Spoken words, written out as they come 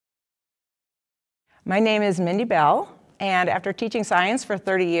My name is Mindy Bell, and after teaching science for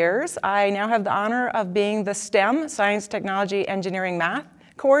 30 years, I now have the honor of being the STEM, Science, Technology, Engineering, Math,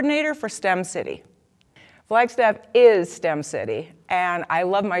 coordinator for STEM City. Flagstaff is STEM City, and I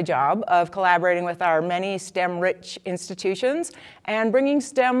love my job of collaborating with our many STEM-rich institutions and bringing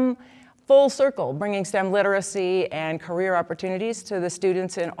STEM full circle, bringing STEM literacy and career opportunities to the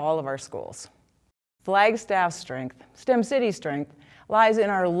students in all of our schools. Flagstaff's strength, STEM City's strength, lies in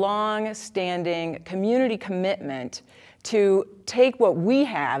our long-standing community commitment to take what we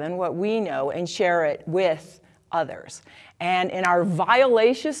have and what we know and share it with others, and in our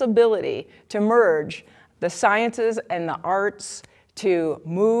violacious ability to merge the sciences and the arts to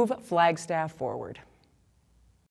move Flagstaff forward.